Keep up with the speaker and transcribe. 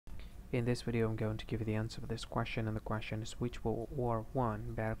In this video, I'm going to give you the answer for this question, and the question is, which World War I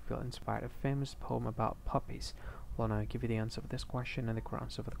battlefield inspired a famous poem about puppies? Well, now I give you the answer for this question, and the correct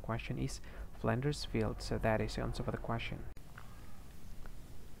answer for the question is Flanders Field. So that is the answer for the question.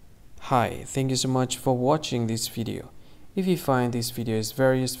 Hi, thank you so much for watching this video. If you find this video is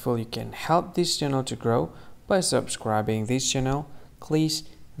very useful, you can help this channel to grow by subscribing this channel. Click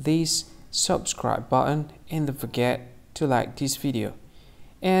this subscribe button and don't forget to like this video.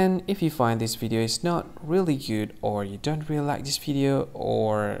 And if you find this video is not really good, or you don't really like this video,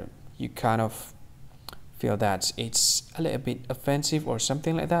 or you kind of feel that it's a little bit offensive or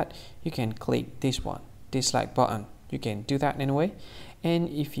something like that, you can click this one, dislike button. You can do that anyway. And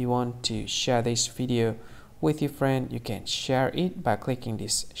if you want to share this video with your friend, you can share it by clicking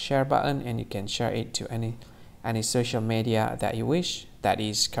this share button, and you can share it to any social media that you wish that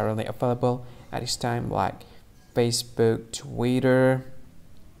is currently available at this time, like Facebook, Twitter,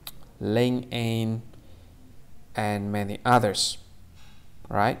 LinkedIn, and many others,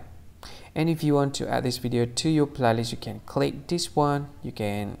 right? And if you want to add this video to your playlist, you can click this one. You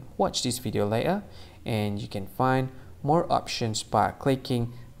can watch this video later, and you can find more options by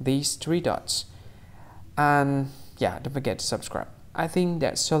clicking these three dots. And yeah, don't forget to subscribe. I think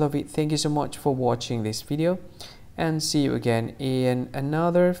that's all of it. Thank you so much for watching this video, and see you again in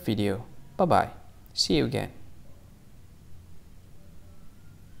another video. Bye bye. See you again.